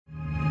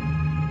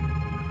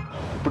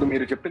ఇప్పుడు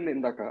మీరు చెప్పింది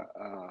ఇందాక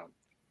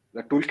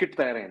టూల్ కిట్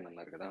తయారైంది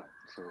అన్నారు కదా.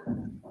 So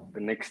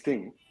the next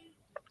thing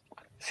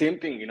same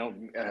thing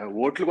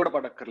ఓట్లు కూడా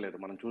పడక్కర్లేదు.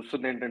 మనం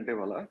చూస్తుంది ఏంటంటే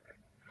వాళ్ళ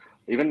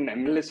ఈవెన్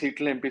ఎమ్మెల్యే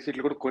సీట్లు ఎంపీ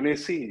సీట్లు కూడా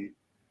కొనేసి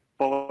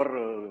పవర్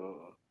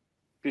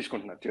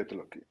తీసుకుంటున్నారు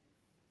చేతిలోకి.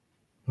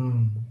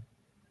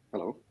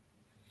 హలో,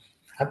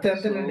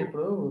 అంతేనండి.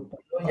 ఇప్పుడు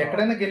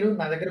ఎక్కడైనా గెలువు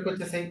నా దగ్గరకు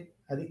వచ్చేసాయి,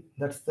 అది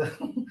that's the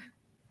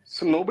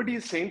so nobody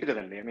is Saint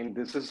కదండి. I mean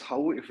this is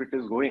how if it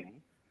is going.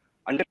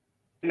 అంటే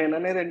నేను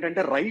అనేది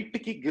ఏంటంటే రైట్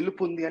కి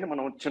గెలుపు ఉంది అని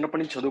మనం చిన్నప్పటి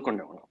నుంచి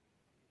చదువుకునే వాళ్ళం.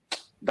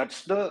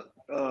 That's the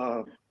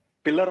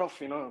pillar of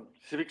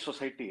civic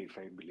society if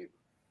I believe.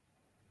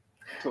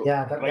 So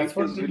right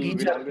is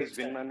will always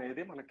win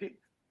అనేది మనకి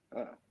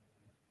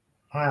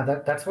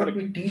that's what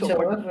we teach so,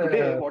 our today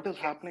what is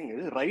happening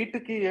is right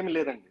కి ఏమి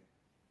లేదండి.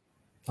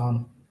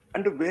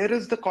 And where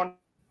is the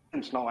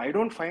confidence now? I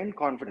don't find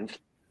confidence.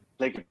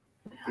 Like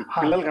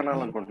పిల్లలు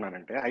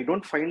కనాలనుకుంటున్నానంటే I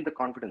don't find the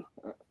confidence.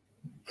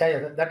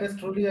 Yeah, that is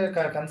truly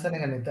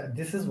concerning, and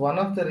this is one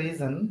of the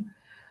reason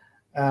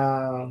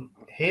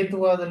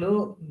హేతువాదులు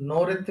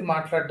నోరెత్తి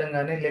మాట్లాడడం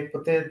కానీ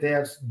లేకపోతే they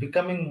are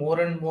becoming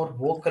more and more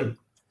vocal.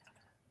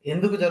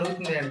 ఎందుకు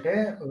జరుగుతుంది అంటే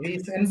we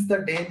sense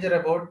the danger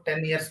about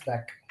 10 years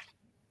back.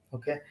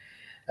 Okay,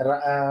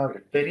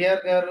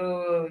 Periyar గారు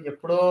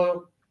ఎప్పుడో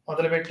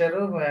మొదలు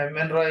పెట్టారు.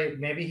 MN Roy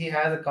maybe he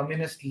has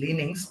communist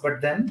leanings, but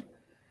then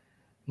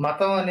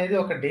మతం అనేది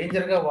ఒక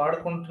డేంజర్ గా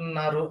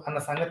వాడుకుంటున్నారు అన్న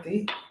సంగతి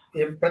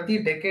ప్రతి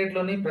డెకేడ్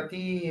లోని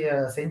ప్రతి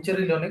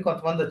సెంచరీలోని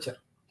కొంతమంది వచ్చారు.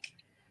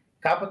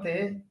 కాకపోతే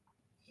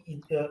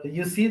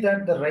you see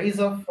that the rise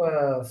of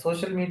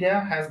social media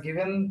has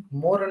given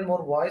more and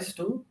more voice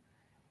to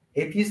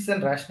ఎథియిస్ట్స్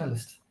and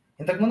rationalist.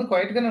 ఇంతకుముందు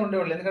క్వైట్ గానే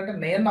ఉండేవాళ్ళు, ఎందుకంటే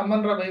నేను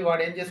నమ్మను రా భయ్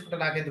వాడు ఏం చేసుకుంటే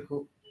నాకెందుకు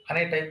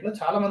అనే టైప్ లో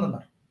చాలా మంది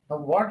ఉన్నారు.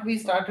 What we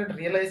started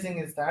realising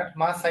is that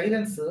మన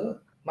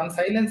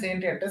సైలెన్స్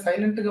ఏంటి అంటే,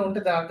 సైలెంట్ గా ఉంటే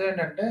దాని అర్థం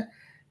ఏంటంటే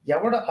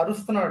ఎవడు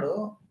అరుస్తున్నాడో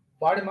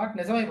వాడి మాట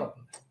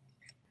నిజమైపోతుంది.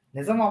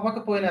 నిజం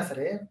అవ్వకపోయినా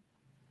సరే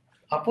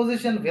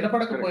అపోజిషన్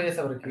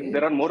వినపడకపోయేసరికి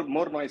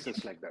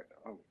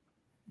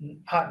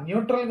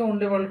న్యూట్రల్ గా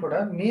ఉండేవాళ్ళు కూడా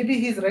maybe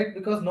he's right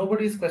because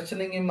nobody is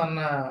questioning him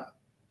అన్న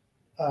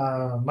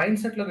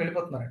మైండ్ సెట్ లోకి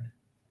వెళ్ళిపోతున్నారండి.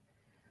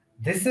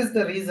 This is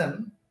the reason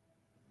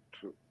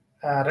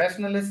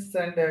rationalists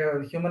and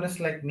humanists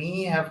like me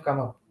have come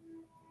up.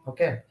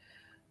 Okay,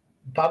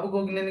 బాబు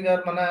గోగినేని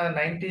గారు మన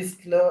 90s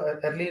లో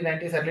ఎర్లీ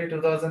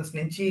 2000s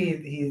నుంచి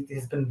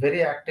he's been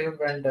very active,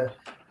 and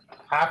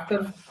after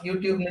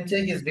YouTube నుంచే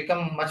he's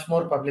become much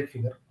more public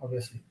figure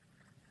obviously.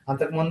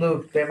 అంతకుముందు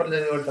paper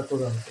చదివేవాళ్ళు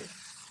తక్కువగా ఉంటాయి.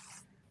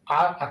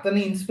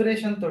 అతని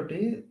ఇన్స్పిరేషన్ తోటి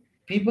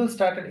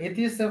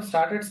atheists have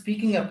started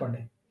speaking up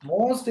అండి.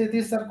 Most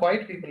atheists are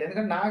quiet people.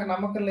 ఎందుకంటే నాకు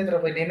నమ్మకం లేదు రా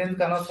నేను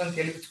ఎందుకు అనవసరం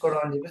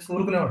తెలిపించుకోవడం అని చెప్పి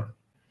ఊరుకునేవాడు.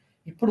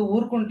 ఇప్పుడు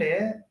ఊరుకుంటే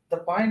the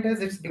point is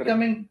it's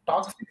becoming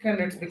toxic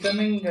and it's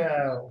becoming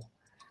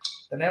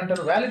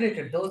ఏమంటారు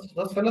validated.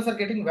 Those fellows are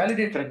getting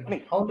validated.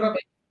 అవునరా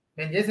బై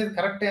నేను చేసేది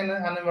కరెక్టే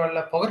అనే వాళ్ళ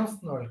పొగరు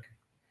వస్తుంది వాళ్ళకి.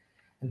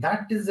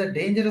 That is a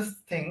dangerous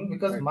thing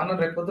because మనం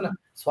రేపొద్దున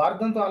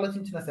స్వార్థంతో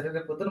ఆలోచించినా సరే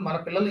రేపొద్దున మన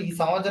పిల్లలు ఈ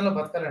సమాజంలో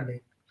బతకాలండి.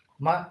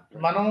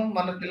 మనం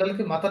మన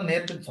పిల్లలకి మతం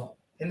నేర్పించాం,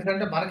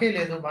 ఎందుకంటే మనకే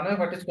లేదు, మనమే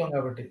పట్టించుకోం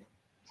కాబట్టి.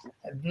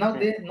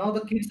 Now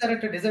the kids are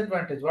at a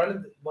disadvantage.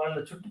 వాళ్ళ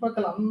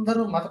చుట్టుపక్కల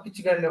అందరూ మత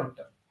పిచ్చిగాళ్ళే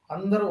ఉంటారు,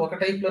 అందరూ ఒక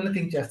టైప్ లోనే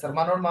థింక్ చేస్తారు,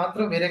 మనోడు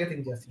మాత్రం వేరేగా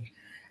థింక్ చేస్తారు.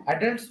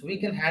 Adults we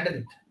can handle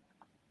it,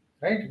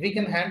 right? We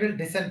can handle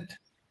decent,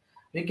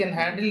 we can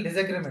handle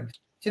disagreement.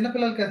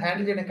 చిన్నపిల్లలకి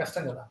హ్యాండిల్ చేయడం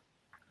కష్టం కదా.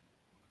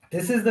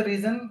 This is the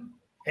reason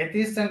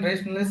ఎథియిస్ట్స్ and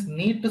rationalists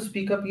need to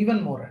speak up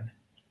even more. And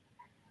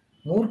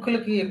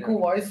మూర్ఖులకి ఎక్కువ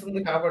వాయిస్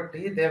ఉంది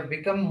కాబట్టి they have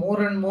become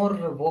more and more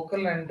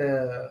vocal, and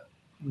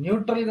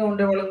neutral గా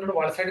ఉండే వాళ్ళని కూడా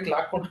వాళ్ళ సైడ్కి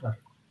లాక్కుంటున్నారు.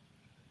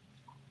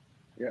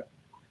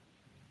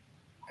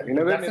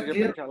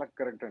 చాలా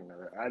కరెక్ట్ అండి.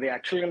 అది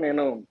యాక్చువల్గా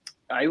నేను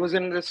I was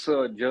in this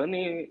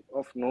journey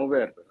of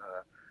nowhere.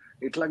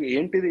 ఇట్లా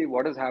ఏంటిది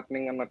వాట్ ఈస్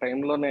హ్యాపెనింగ్ అన్న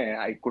టైంలోనే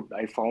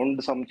I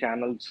found some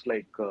channels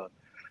like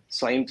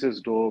science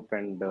is dope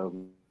and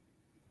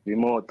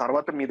విమో.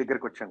 తర్వాత మీ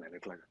దగ్గరికి వచ్చాను నేను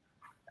ఇట్లాగా.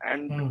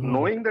 And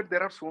knowing that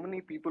there are so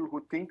many people who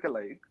think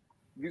alike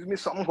gives me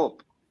some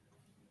hope.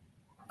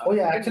 Oh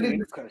yeah,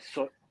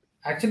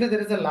 actually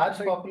there is a large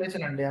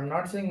population, and I'm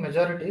not saying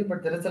majority, but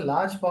there is a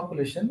large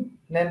population,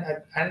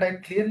 and I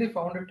clearly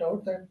found it out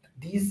that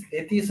these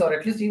atheists, or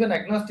at least even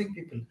agnostic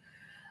people,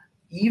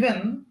 even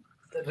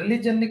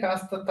religion ni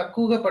kaasta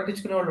takkuga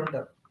pattichukune vallu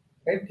untaru,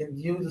 right?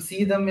 You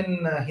see them in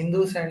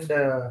Hindus and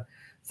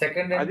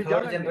second and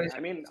third generation.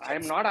 I mean, I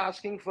am not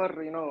asking for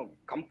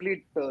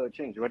complete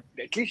change, but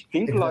at least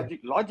think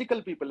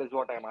logical people is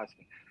what I am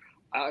asking.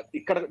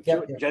 ఇక్కడ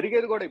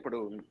జరిగేది కూడా ఇప్పుడు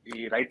ఈ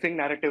right wing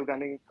narrative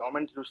కానీ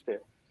comments చూస్తే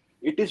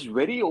it is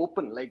very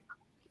open. Like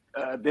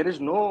there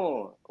is no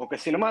ఒక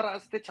cinema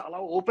రాస్తే చాలా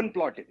ఓపెన్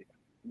ప్లాట్ ఇది.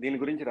 దీని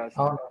గురించి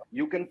రాస్తే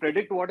you can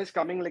predict what is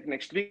coming like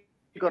next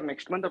week or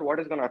next month or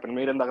what is gonna happen.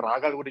 మీరు ఇందాక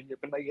రాగాల గురించి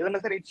చెప్పిందా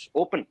ఏదైనా సరే ఇట్స్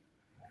ఓపెన్.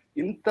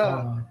 ఇంత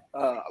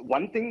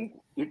one thing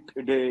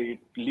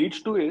it leads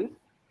to is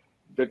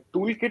the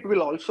toolkit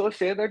will also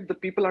say that the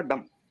people are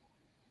dumb.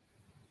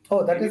 Oh,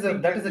 that is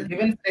a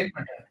given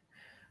statement.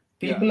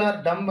 People are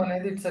dumb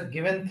అనేది it's a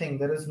given thing,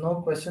 there is no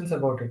questions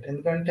about it.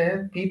 ఎందుకంటే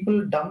people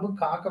dumb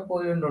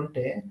కాకపోయి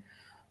ఉంటే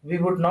we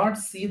would not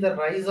see the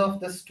rise of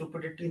this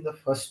stupidity in the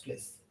first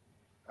place.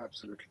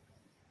 Absolutely.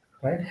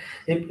 Right?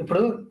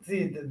 ఇప్పుడు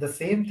the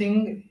same thing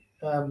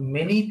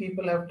many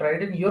people have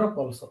tried in Europe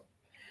also.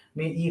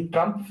 ఈ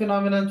Trump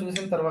phenomenal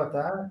చూసిన తర్వాత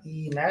ఈ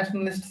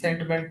Nationalist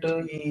sentiment,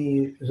 ఈ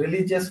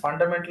religious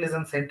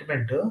fundamentalism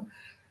sentiment,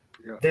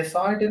 they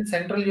saw it in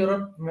central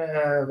Europe,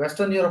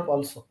 western Europe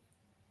also,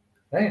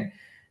 right?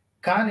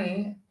 కానీ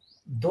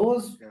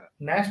those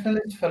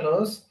Nationalist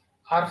fellows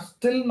are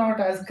still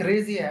not as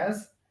crazy as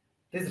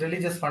these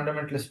religious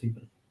fundamentalist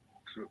people.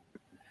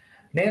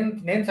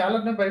 నేను చాలా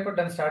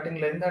భయపడ్డాను starting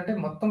లో, ఏంటంటే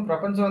మొత్తం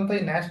ప్రపంచం అంతా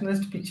ఈ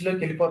నేషనలిస్ట్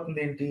పిచ్చిలోకి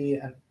వెళ్ళిపోతుంది ఏంటి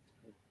అని.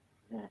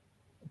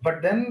 But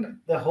then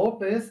the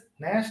hope is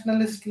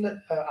Nationalist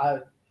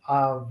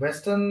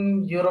western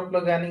Europe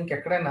లో కానీ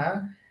ఇంకెక్కడైనా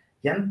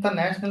ఎంత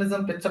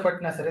నేషనలిజం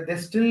పిచ్చపట్టినా సరే they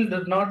still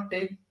did not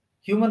take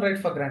human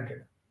rights for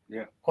granted.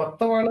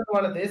 కొత్త వాళ్ళకి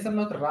వాళ్ళ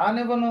దేశంలోకి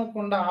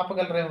రానివ్వకుండా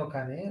ఆపగలరేమో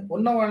కానీ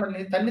ఉన్న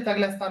వాళ్ళని తన్ని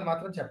తగిలేస్తాను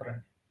మాత్రం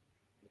చెప్పరండి.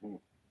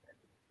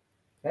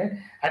 Right?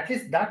 At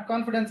least that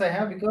confidence I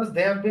have, because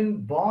they have been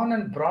born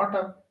and brought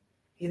up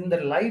in the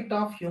light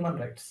of human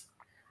rights.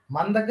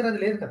 మన దగ్గర అది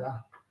లేదు కదా.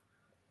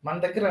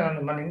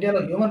 మన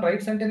ఇండియాలో హ్యూమన్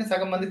రైట్స్ అంటేనే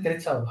సగం మందికి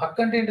తెలిసావు,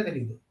 హక్కు అంటే ఏంటో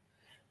తెలియదు.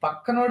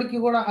 పక్కనోడికి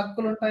కూడా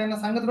హక్కులు ఉంటాయన్న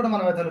సంగతి కూడా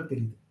మన వెదలకు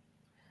తెలియదు.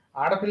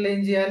 ఆడపిల్ల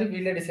ఏం చేయాలి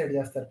వీళ్ళే డిసైడ్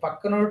చేస్తారు,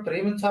 పక్కనోడు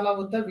ప్రేమించాలా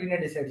వద్దా వీళ్ళే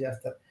డిసైడ్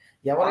చేస్తారు.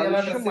 ఎవరు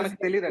ఎలా మనకు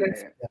తెలియదండి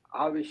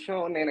ఆ విషయం.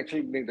 నేను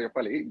యాక్చువల్లీ మీకు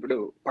చెప్పాలి, ఇప్పుడు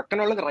పక్కన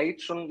వాళ్ళకి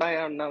రైట్స్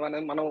ఉంటాయా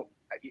అన్నది మనం,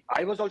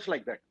 I was also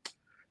like that.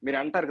 మీరు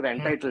అంటారు కదా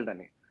ఎంటైటిల్డ్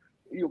అని,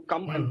 you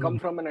come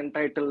from an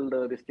entitled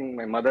this thing.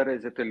 My mother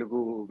is a Telugu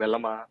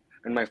Velama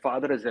and my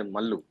father is a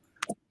Mallu.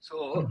 So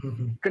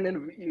ఇక్కడ నేను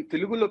ఈ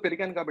తెలుగులో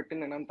పెరిగాను కాబట్టి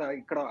నేనంతా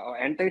ఇక్కడ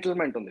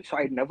ఎంటైటిల్మెంట్ ఉంది. So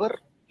I never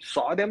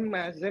saw them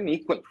as N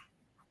equal.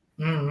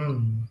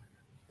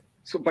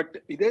 So but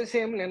ఇదే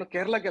సేమ్ నేను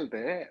కేరళకి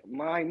వెళ్తే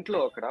మా ఇంట్లో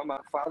అక్కడ మా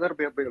father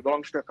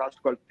belongs to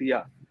cost called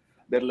తియా.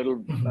 There little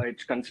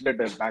it's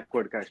considered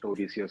backward cost,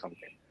 OBC or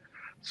something.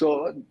 So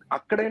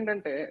అక్కడ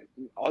ఏంటంటే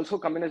ఆల్సో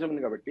కమ్యూనిజం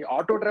ఉంది కాబట్టి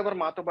ఆటో డ్రైవర్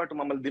మాతో పాటు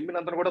మమ్మల్ని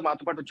దింపినంత కూడా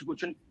మాతో పాటు వచ్చి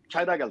కూర్చొని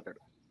ఛాయ్ తాగెళ్తాడు.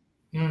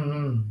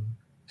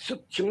 సో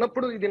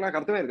చిన్నప్పుడు ఇది నాకు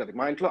అర్థమయ్యేది కదా.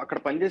 మా ఇంట్లో అక్కడ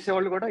పనిచేసే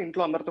వాళ్ళు కూడా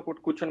ఇంట్లో అందరితో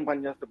కూర్చొని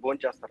భోజనం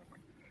చేస్తారు.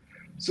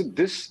 So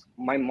this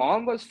my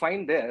mom was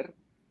fine there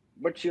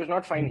but she was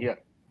not fine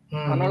here.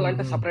 మన వాళ్ళు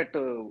అంటే సపరేట్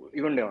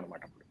ఇవి ఉండేవి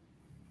అనమాట.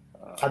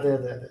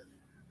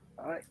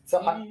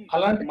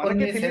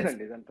 మనకే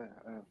తెలియదండి ఇదంతా.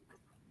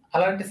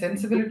 అలాంటి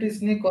సెన్సిబిలిటీస్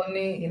ని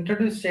కొన్ని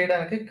ఇంట్రడ్యూస్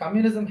చేయడానికి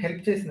కమ్యూనిజం హెల్ప్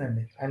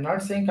చేసిందండి. I'm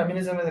not saying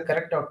communism is the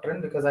correct doctrine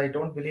because I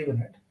don't believe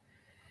in it.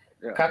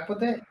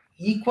 కాకపోతే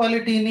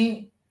ఈక్వాలిటీని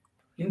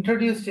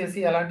ఇంట్రడ్యూస్ చేసి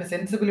అలాంటి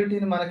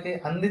సెన్సిబిలిటీని మనకి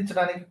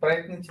అందించడానికి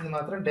ప్రయత్నించింది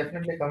మాత్రం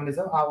డెఫినెట్లీ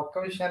కమ్యూనిజం. ఆ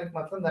ఒక్క విషయానికి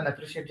మాత్రం దాన్ని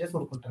అప్రిషియేట్ చేసి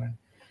ఊరుకుంటానండి.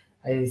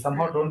 I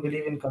somehow don't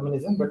believe in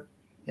communism, but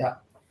yeah,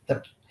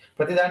 that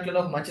ప్రతి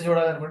దాంట్లో మంచి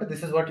చూడాలనుకుంటే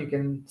this is what you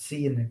can see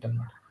in it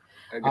అన్నమాట.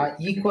 ఆ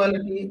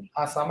ఈక్వాలిటీ,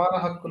 ఆ సమాన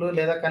హక్కులు,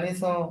 లేదా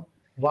కనీసం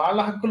వాళ్ళ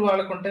హక్కులు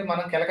వాళ్ళకుంటే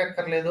మనం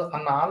కెలకక్కర్లేదు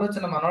అన్న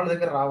ఆలోచన మన వాళ్ళ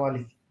దగ్గర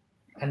రావాలి.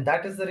 And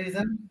that is the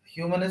reason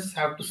humanists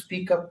have to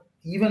speak up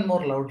even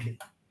more loudly.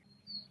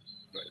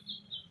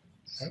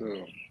 So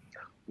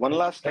one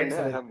last thing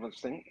I have one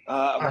thing,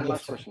 one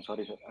last question,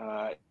 sorry sir.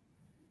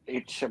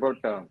 It's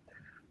about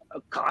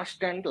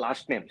caste and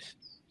last names.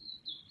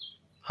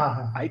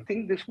 I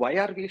think this, why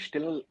are we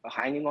still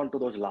hanging on to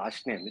those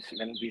last names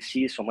when we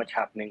see so much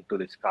happening to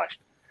this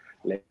caste?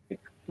 Like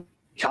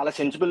చాలా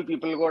sensible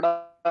people కూడా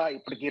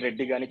ఇప్పటికీ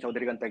రెడ్డి గాని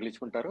చౌదరి గాని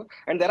తగిలించుకుంటారు.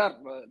 And there are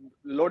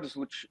loads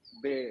which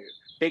they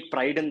take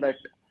pride in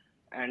that,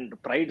 and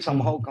pride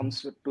somehow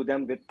comes to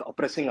them with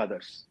oppressing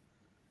others.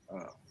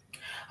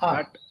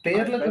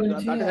 పేర్ల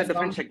గురించి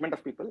different segment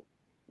of people.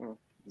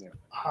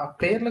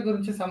 పేర్ల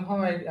గురించి somehow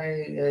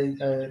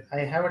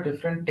I have a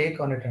different take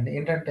on it అండి.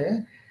 ఏంటంటే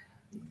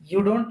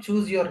you don't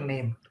choose your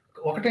name.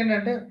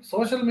 ఒకటేంటంటే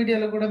social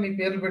మీడియాలో కూడా మీ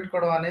పేర్లు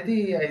పెట్టుకోవడం అనేది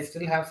I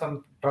still have some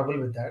trouble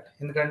with that.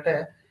 ఎందుకంటే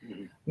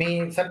మీ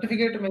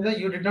సర్టిఫికేట్ మీద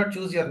you did not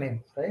choose your name,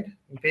 right?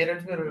 Me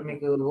parents మీరు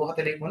మీకు ఊహ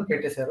తెలియకముందు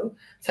పెట్టేశారు,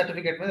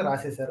 సర్టిఫికేట్ మీద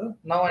రాసేశారు.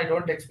 Now I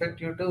don't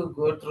expect you to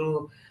go through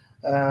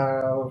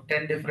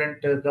 10 different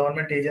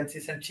government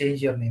agencies and change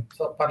your name.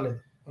 So పర్లేదు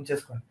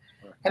ఉంచేసుకోండి.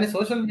 కానీ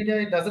social media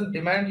it doesn't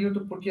demand you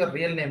to put your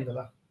real name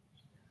కదా.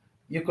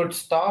 You could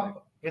stop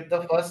with the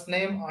first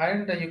name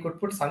and you could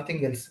put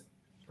something else.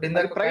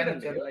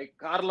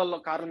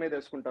 కార్ల మీద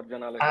వేసుకుంటారు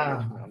జనాలు.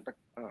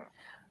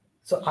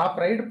 So ఆ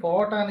pride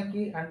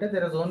పోవటానికి అంటే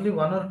there is only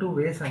 1 or 2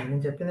 ways అండి.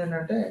 నేను చెప్పింది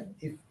ఏంటంటే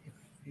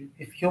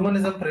ఇఫ్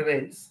హ్యూమనిజం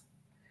ప్రివైల్స్,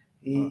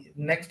 ఈ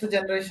నెక్స్ట్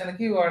జనరేషన్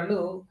కి వాళ్ళు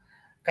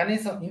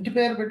కనీసం ఇంటి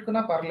పేరు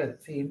పెట్టుకున్నా పర్లేదు.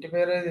 ఇంటి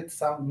పేరు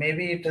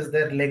maybe it is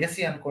there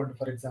legacy అనుకోండి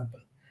ఫర్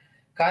ఎగ్జాంపుల్.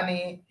 కానీ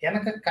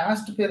వెనక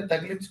కాస్ట్ పేరు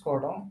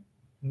తగిలించుకోవడం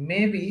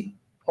మేబీ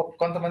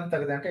కొంతమంది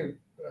తగ్గదు, అంటే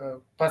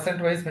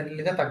పర్సెంట్ వైజ్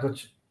మెల్లిగా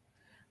తగ్గొచ్చు.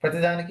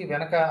 ప్రతిదానికి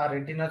వెనక ఆ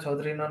రెడ్డినో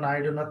చౌదరినో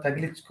నాయుడునో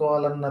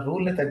తగిలించుకోవాలన్న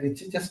రూల్ని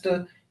తగ్గించి జస్ట్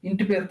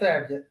ఇంటి పేరుతో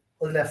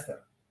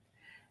వదిలేస్తారు.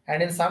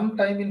 And in some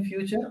time in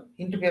future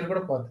ఇంటి పేరు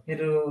కూడా పోదు.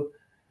 మీరు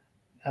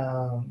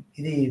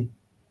ఇది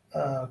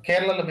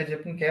కేరళలో మీరు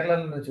చెప్పిన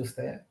కేరళలో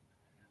చూస్తే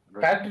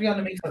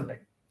ప్యాట్రియానమిక్స్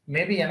ఉంటాయి.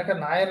 మేబీ వెనక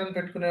నాయర్ అని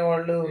పెట్టుకునే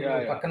వాళ్ళు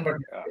పక్కన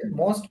పడితే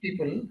మోస్ట్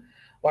పీపుల్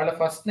వాళ్ళ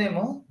first name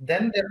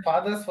then there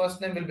fathers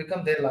first name will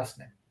become there last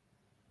name.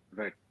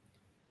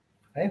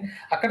 Right,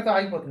 అక్కడితో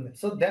ఆగిపోతుంది.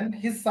 సో దెన్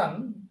హిస్ సన్,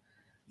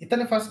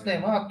 ఇతని ఫస్ట్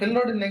నేమ్ ఆ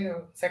పిల్లోడి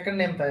సెకండ్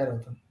నేమ్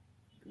తయారవుతుంది.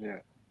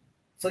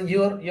 So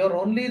your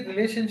only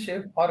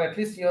relationship are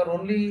at least your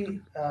only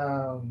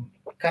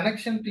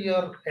connection to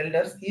your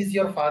elders is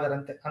your father,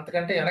 అంతే.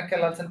 అంతకంటే వెనక్కి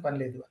వెళ్ళాల్సిన పని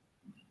లేదు.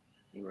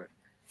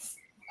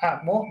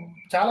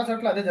 చాలా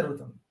చోట్ల అదే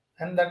జరుగుతుంది.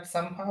 And that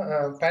some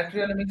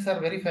patronymics are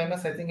very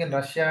famous, I think, in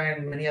Russia and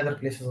many other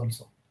places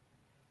also.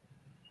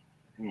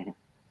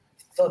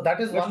 So that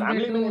is one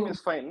way to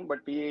is fine,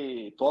 but ఈ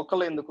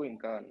తోకలు ఎందుకు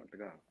ఇంకా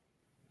అన్నట్టుగా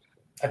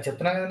అది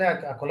చెప్తున్నా కదండి.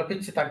 ఆ కుల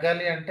పిచ్చి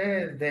తగ్గాలి అంటే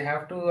they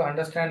have to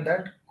understand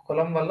that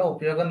కులం వల్ల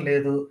ఉపయోగం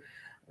లేదు.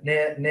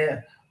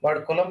 వాడు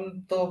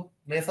కులంతో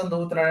మేసం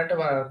దూగుతున్నాడంటే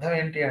వాడి అర్థం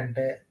ఏంటి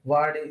అంటే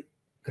వాడి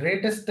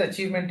గ్రేటెస్ట్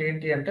అచీవ్మెంట్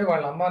ఏంటి అంటే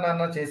వాళ్ళ అమ్మా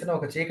నాన్న చేసిన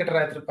ఒక చీకటి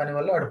రాత్రి పని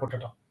వల్ల వాడు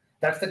పుట్టడం.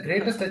 That's the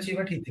greatest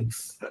achievement he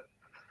thinks.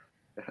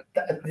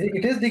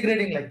 It is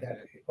degrading like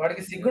that.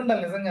 వాడికి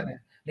సిగ్గుండాలి నిజంగానే.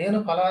 నేను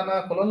ఫలానా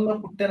కులంలో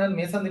పుట్టానని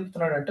మీసం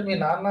తిప్పుతున్నాడు అంటే మీ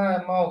నాన్న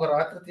అమ్మ ఒక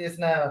రాత్రి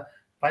చేసిన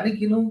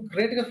పనికి నువ్వు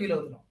గ్రేట్ గా ఫీల్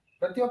అవుతున్నావు.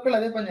 ప్రతి ఒక్కళ్ళు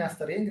అదే పని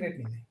చేస్తారు. ఏం గ్రేట్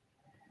నీది?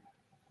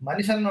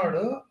 మనిషి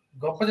అన్నాడు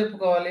గొప్ప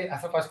చెప్పుకోవాలి.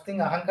 అసలు ఫస్ట్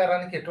థింగ్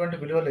అహంకారానికి ఎటువంటి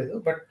విలువ లేదు.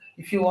 But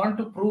if you want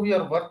to prove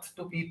your worth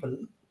to people,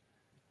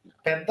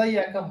 పెద్ద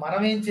అయ్యాక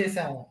మనమేం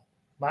చేసాము,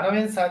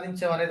 మనమేం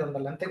సాధించాం అనేది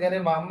ఉండాలి. అంతేగాని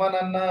మా అమ్మ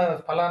నాన్న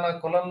ఫలానా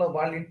కులంలో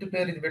వాళ్ళ ఇంటి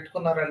పేరు ఇది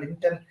పెట్టుకున్నారు,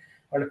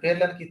 వాళ్ళ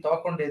పేర్లకి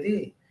తోక ఉండేది,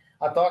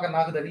 ఆ తోక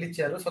నాకు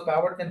తగిలిచ్చారు, సో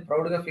కాబట్టి నేను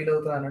ప్రౌడ్ గా ఫీల్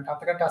అవుతున్నాను అంటే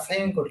అంతకంటే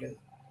అసహ్యం ఇంకోట్లేదు.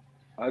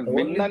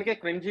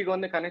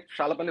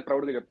 చాలా మంది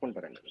ప్రౌడ్ గా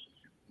చెప్పుకుంటారండి.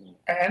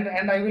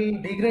 And I will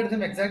degrade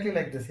them exactly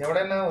like this.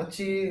 ఎవడైనా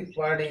వచ్చి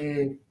వాడి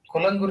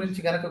కులం గురించి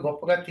కనుక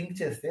గొప్పగా థింక్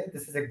చేస్తే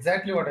this is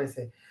exactly what I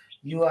say.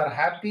 You are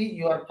happy,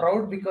 you are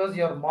proud because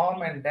your mom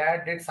and dad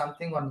did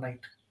something one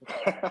night.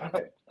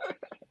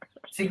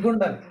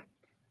 సిగ్గుండాలి.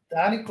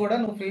 దానికి కూడా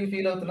నువ్వు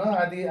ఫీల్ అవుతున్నావు.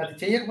 అది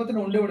చేయకపోతే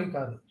నువ్వు ఉండేవాడివి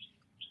కాదు.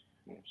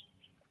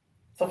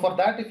 So for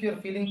that, if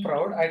you're feeling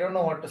proud, I don't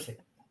know what to say.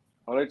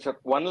 All right, sir.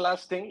 One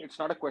last thing, it's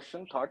not a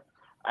question, thought.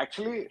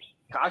 Actually,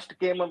 caste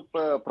came up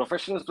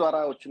professions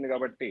ద్వారా వచ్చింది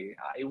కాబట్టి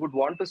I would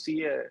want to see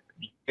a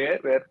day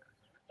where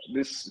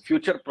this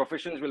future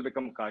professions will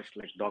become caste,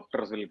 like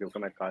doctors will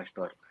become a caste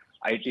or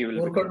IT will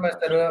become a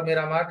caste. మీరు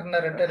ఆ మాట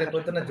అన్నారంటే రేపు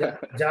పొద్దున్న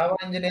Java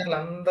ఇంజనీర్లు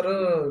అందరూ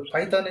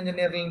పైథాన్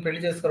ఇంజనీర్లను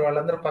పెళ్లి చేసుకోరు.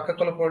 వాళ్ళందరూ పక్క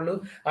కులపోళ్ళు.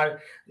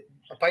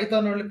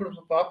 పైథాన్ వాళ్ళు ఇప్పుడు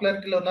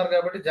పాపులారిటీలో ఉన్నారు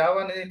కాబట్టి జావా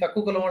అనేది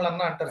తక్కువ కులం వాళ్ళు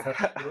అన్న అంటారు సార్.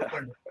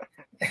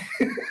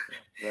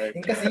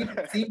 ఇంకా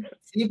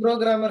సి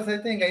ప్రోగ్రామర్స్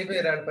అయితే ఇంకా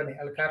అయిపోయారు వాళ్ళ పని,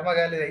 వాళ్ళ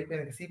కర్మగాలి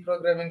అయిపోయింది. సి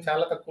ప్రోగ్రామింగ్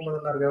చాలా తక్కువ మంది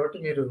ఉన్నారు కాబట్టి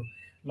మీరు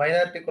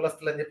మైనారిటీ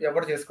కులస్తులు అని చెప్పి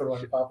ఎవరు చేసుకోవడం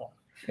వాళ్ళు పాపం.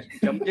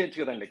 జంప్ చేయొచ్చు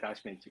కదండి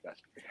కాస్ట్ నుంచి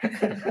cost.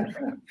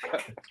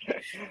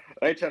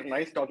 Right sir,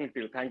 nice talking to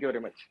you. Thank you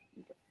very much.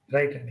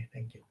 Right అండి,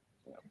 థ్యాంక్ యూ.